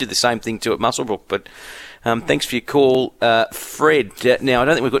out. I think she did the same thing too at Muswellbrook. But thanks for your call, Fred. Now, I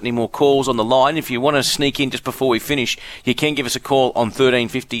don't think we've got any more calls on the line. If you want to sneak in just before we finish, you can give us a call on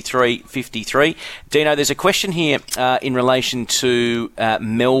 1353. Dino, there's a question here in relation to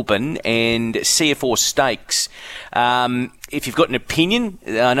Melbourne and CF4 stakes. If you've got an opinion,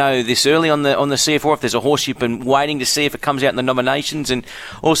 I know this early on the CF4, if there's a horse you've been waiting to see if it comes out in the nominations, and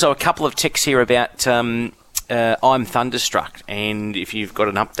also a couple of texts here about I'm Thunderstruck, and if you've got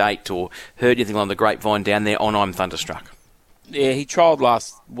an update or heard anything on the grapevine down there on I'm Thunderstruck. Yeah, he trialled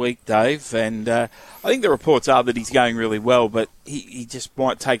last week, Dave, and I think the reports are that he's going really well, but he just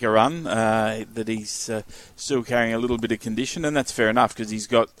might take a run, that he's still carrying a little bit of condition, and that's fair enough because he's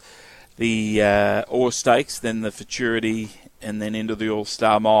got the Orr Stakes, then the Futurity, and then into the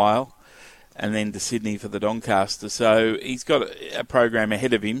All-Star Mile, and then to Sydney for the Doncaster. So he's got a program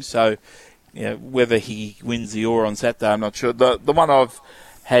ahead of him. So whether he wins the Orr on Saturday, I'm not sure. The one I've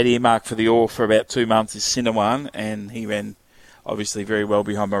had earmarked for the Orr for about 2 months is Cinnamon, and he ran obviously very well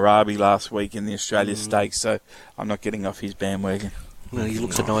behind Marabi last week in the Australia Stakes, so I'm not getting off his bandwagon. Well, he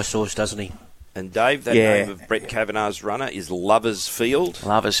looks a nice horse, doesn't he? And Dave, that name of Brett Kavanagh's runner is Lovers Field.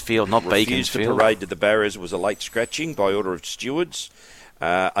 Lovers Field, not Beaconsfield. Refused to parade to the barriers, was a late scratching by order of stewards.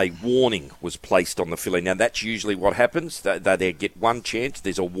 A warning was placed on the filly. Now, that's usually what happens. They get one chance.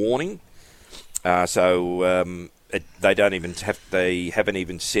 There's a warning. They don't even have. They haven't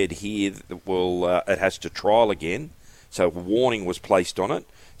even said here that it has to trial again. So a warning was placed on it.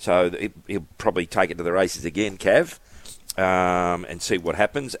 So he'll probably take it to the races again, Cav. And see what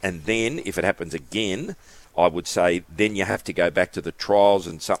happens. And then, if it happens again, I would say then you have to go back to the trials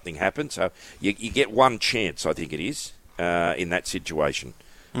and something happens. So you get one chance, I think it is, in that situation.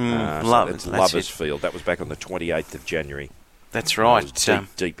 It's Lovers Field. That was back on the 28th of January. That's right.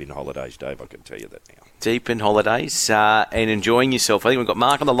 Deep in holidays, Dave, I can tell you that now. Deep in holidays and enjoying yourself. I think we've got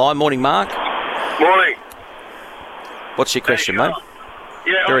Mark on the line. Morning, Mark. Morning. What's your question, mate?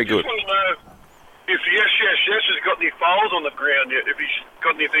 Yeah, very good. If yes has got any foals on the ground yet, if he's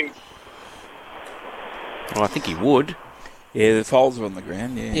got anything. Well, I think he would. Yeah, the foals are on the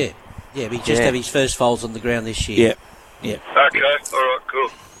ground, yeah. Yeah, but he just have his first foals on the ground this year. Yeah. Okay, all right, cool.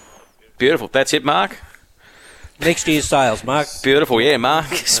 Beautiful. That's it, Mark? Next year's sales, Mark. Beautiful, yeah, Mark.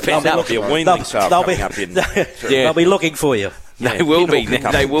 There'll be a weanling sale coming up in... They'll be looking for you. They will be.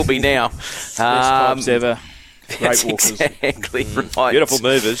 They will be now. Best times ever. Great walkers. Exactly right. Beautiful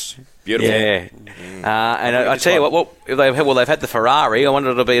movers. Beautiful. Yeah. And I tell you what, they've had the Ferrari. I wonder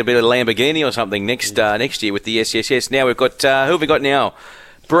if it'll be a bit of Lamborghini or something next year with the SSS. Now we've got, who have we got now?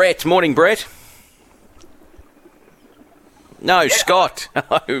 Brett. Morning, Brett. No, Scott.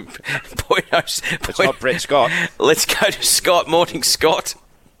 Oh, boy, no. It's not Brett Scott. Let's go to Scott. Morning, Scott.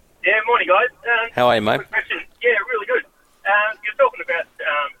 Yeah, morning, guys. How are you, mate? Quick question. Yeah, really good. You're talking about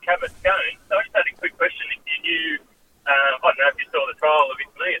Cabot Scone, so I just had a quick question. If you knew, I don't know if you saw the trial of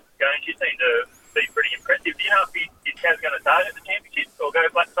Italy at Scone, she seemed to be pretty impressive. Do you know if Cab's going to target the championship or go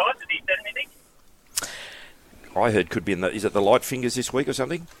black side? Did he said anything? I heard could be is it the Light Fingers this week or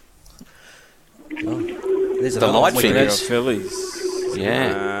something? There's the Light Fingers. Fillies.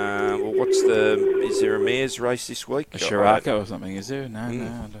 Yeah. Well, is there a mare's race this week? A Shirako or something, is there? No,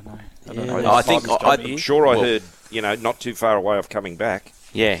 I don't know. I'm sure I heard, not too far away of coming back.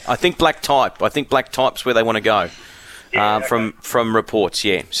 Yeah, I think Black Type. I think Black Type's where they want to go. From reports,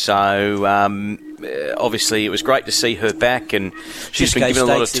 yeah. So obviously it was great to see her back, and she's been given a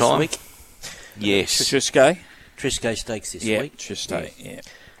lot of time. Yes, Trisco Stakes this week. Trisco, yeah.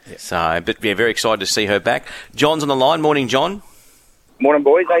 So, but yeah, very excited to see her back. John's on the line. Morning, John. Morning,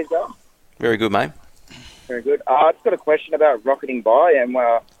 boys. How's it going? Very good, mate. Very good. I've just got a question about Rocketing By, and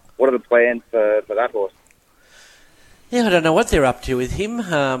what are the plans for that horse? Yeah, I don't know what they're up to with him.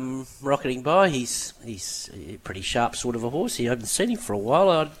 Rocketing By, he's a pretty sharp sort of a horse. I haven't seen him for a while.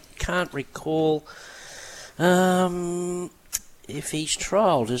 I can't recall if he's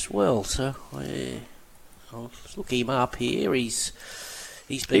trialled as well. So I'll look him up here. He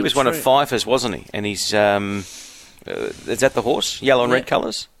was one of Pfeiffer's, wasn't he? And he's is that the horse? Yellow and red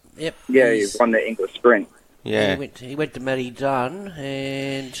colours? Yep. Yeah, he won the English Sprint. Yeah. He went to Matty Dunn,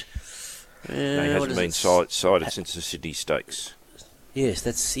 and he hasn't been cited since the Sydney Stakes.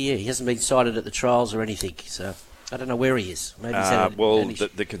 Yes, he hasn't been cited at the trials or anything. So I don't know where he is. Maybe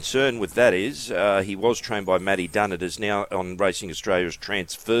the concern with that is he was trained by Matty Dunn. It is now on Racing Australia's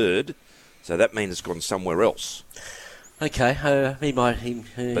transferred, so that means it's gone somewhere else. Okay, he might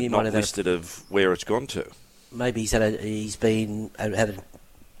have listed of where it's gone to. Maybe he's had a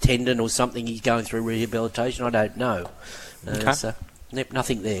tendon or something. He's going through rehabilitation. I don't know. Okay. So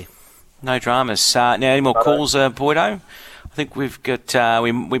nothing there. No dramas. Now, any more calls, Boydo? I think we've got.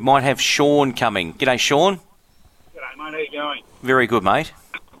 We might have Sean coming. G'day, Sean. G'day, mate. How you going? Very good, mate.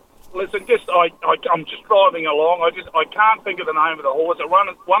 Listen, I'm just driving along. I can't think of the name of the horse. It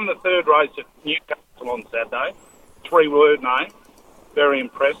won the third race at Newcastle on Saturday. 3-word name. Very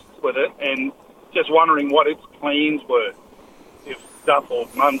impressed with it, and just wondering what its plans were. If Duff or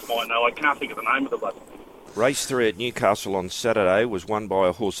Mums might know, I can't think of the name of the bloody thing. Race 3 at Newcastle on Saturday was won by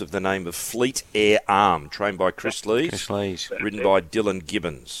a horse of the name of Fleet Air Arm, trained by Chris Lees, ridden by Dylan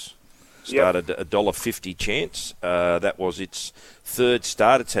Gibbons. Started $1.50 chance. That was its third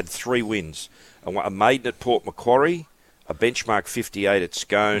start. It's had 3 wins. A maiden at Port Macquarie, a benchmark 58 at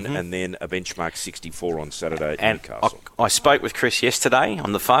Scone, and then a benchmark 64 on Saturday at Newcastle. I spoke with Chris yesterday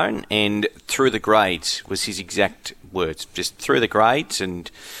on the phone, and through the grades was his exact words. Just through the grades, and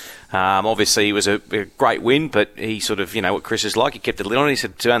obviously it was a great win, but he sort of, what Chris is like, he kept a lid on it. He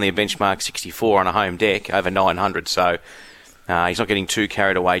said it's only a benchmark 64 on a home deck, over 900, so he's not getting too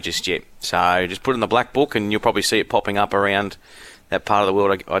carried away just yet. So just put it in the black book, and you'll probably see it popping up around that part of the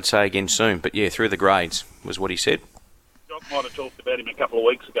world, I'd say, again soon. But yeah, through the grades was what he said. Jock might have talked about him a couple of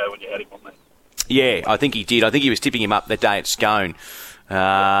weeks ago when you had him on there. Yeah, I think he did. I think he was tipping him up that day at Scone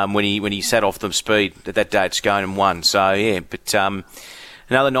when he sat off the speed that day at Scone and won. So yeah, but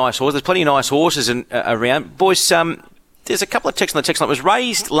another nice horse. There's plenty of nice horses around. Boys, there's a couple of texts on the text line. It was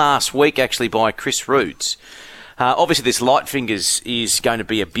raised last week actually by Chris Roots. Obviously, this Light Fingers is going to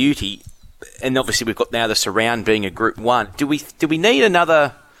be a beauty, and obviously we've got now the Surround being a Group 1. Do we need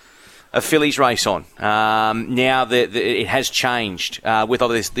another fillies race on now that it has changed with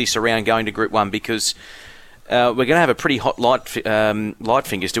obviously the Surround going to Group 1, because we're going to have a pretty hot Light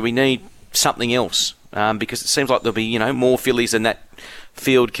Fingers. Do we need something else? Because it seems like there'll be more fillies than that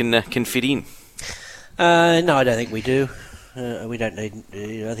field can fit in. No, I don't think we do. We don't need.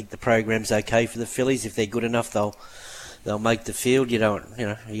 I think the program's okay for the fillies. If they're good enough, they'll make the field. You don't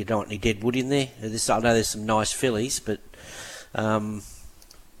want any dead wood in there. I know there's some nice fillies, but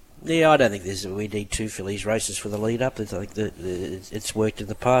yeah, I don't think we need 2 fillies races for the lead up. I think that it's worked in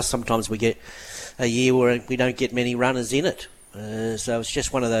the past. Sometimes we get a year where we don't get many runners in it, so it's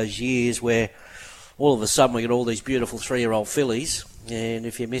just one of those years where all of a sudden we get all these beautiful 3-year-old fillies, and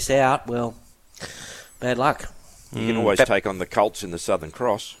if you miss out, well, bad luck. You can always take on the Colts in the Southern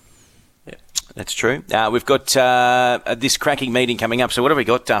Cross. Yeah. That's true. We've got this cracking meeting coming up. So what have we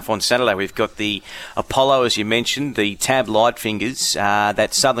got, Duff, on Saturday? We've got the Apollo, as you mentioned, the Tab Lightfingers,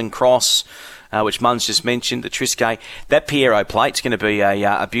 that Southern Cross, which Mun's just mentioned, the Triscay. That Pierrot Plate's going to be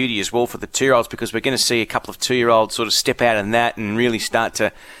a beauty as well for the 2-year-olds, because we're going to see a couple of 2-year-olds sort of step out in that and really start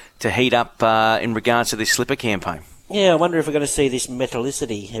to heat up in regards to this slipper campaign. Yeah, I wonder if we're going to see this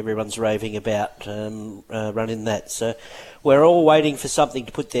Metallicity everyone's raving about running that. So we're all waiting for something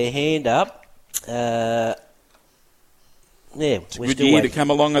to put their hand up. It's a we're good still year waiting. to come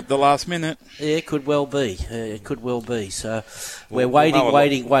along at the last minute. Yeah, it could well be. So we're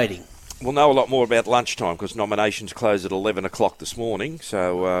waiting. We'll know a lot more about lunchtime, because nominations close at 11 o'clock this morning.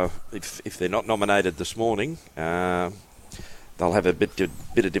 So if they're not nominated this morning, they'll have a bit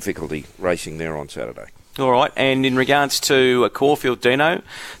of difficulty racing there on Saturday. All right, and in regards to Caulfield, Dino,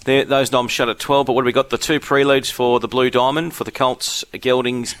 those noms shut at 12, but what have we got? The 2 preludes for the Blue Diamond, for the Colts,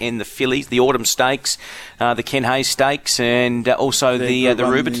 Geldings and the Fillies, the Autumn Stakes, the Ken Hayes Stakes, and also the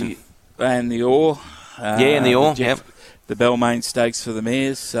Ruberton. And the Orr. And the Orr, yep. The Balmain Stakes for the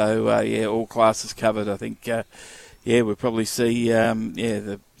mares, so all classes covered. I think, we'll probably see,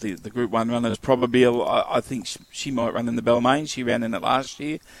 the Group 1 runners probably, I think she might run in the Balmain. She ran in it last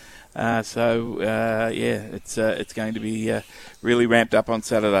year. It's going to be really ramped up on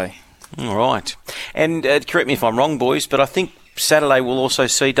Saturday. All right. And correct me if I'm wrong, boys, but I think Saturday we'll also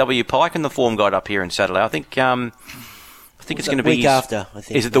see W. Pike in the form guide up here in Saturday. I think it's going to be... week after, I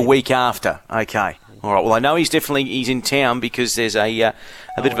think. Is it the week after? Okay. All right. Well, I know he's in town because there's a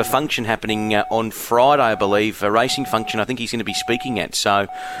bit of a function happening on Friday, I believe, a racing function. I think he's going to be speaking at. So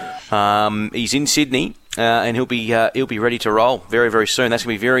he's in Sydney. And he'll be ready to roll very, very soon. That's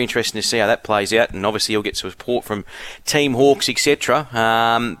going to be very interesting to see how that plays out. And obviously he'll get support from Team Hawks, etc.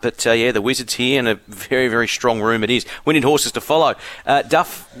 The Wizards here, and a very, very strong room it is. We need horses to follow.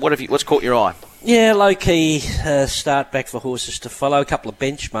 Duff, what's caught your eye? Yeah, low-key start back for horses to follow. A couple of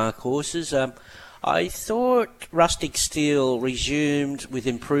benchmark horses. I thought Rustic Steel resumed with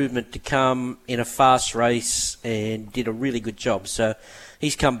improvement to come in a fast race and did a really good job. So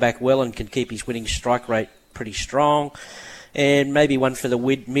he's come back well and can keep his winning strike rate pretty strong. And maybe one for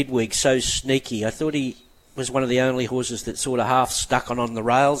the midweek, So Sneaky. I thought he was one of the only horses that sort of half stuck on the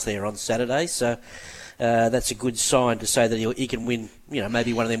rails there on Saturday. So that's a good sign to say that he can win,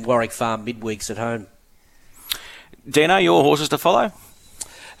 maybe one of them Warwick Farm midweeks at home. Dino, your horses to follow?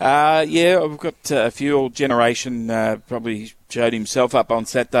 I've got a few. Old Generation probably showed himself up on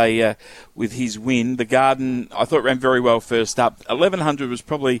Saturday with his win. The Garden, I thought, ran very well first up. 1100 was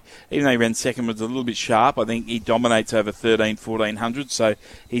probably, even though he ran second, was a little bit sharp. I think he dominates over 1400, so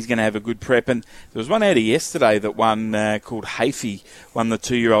he's going to have a good prep. And there was one out of yesterday that won called Hafey, won the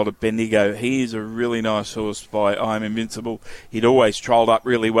 2-year-old at Bendigo. He is a really nice horse by I'm Invincible. He'd always trolled up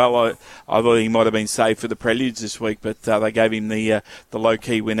really well. I thought he might have been saved for the Preludes this week, but they gave him the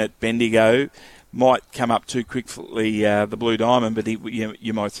low-key win at Bendigo. Might come up too quickly, the Blue Diamond, but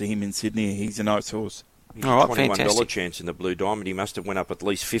you might see him in Sydney. He's a nice horse. He's a $21 chance in the Blue Diamond. He must have went up at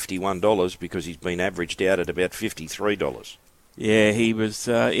least $51 because he's been averaged out at about $53. Yeah, he was.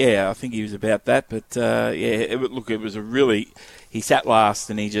 I think he was about that. But it was a really. He sat last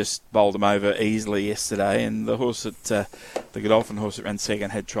and he just bowled him over easily yesterday. And the horse the Godolphin horse that ran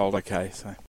second had trolled okay. So.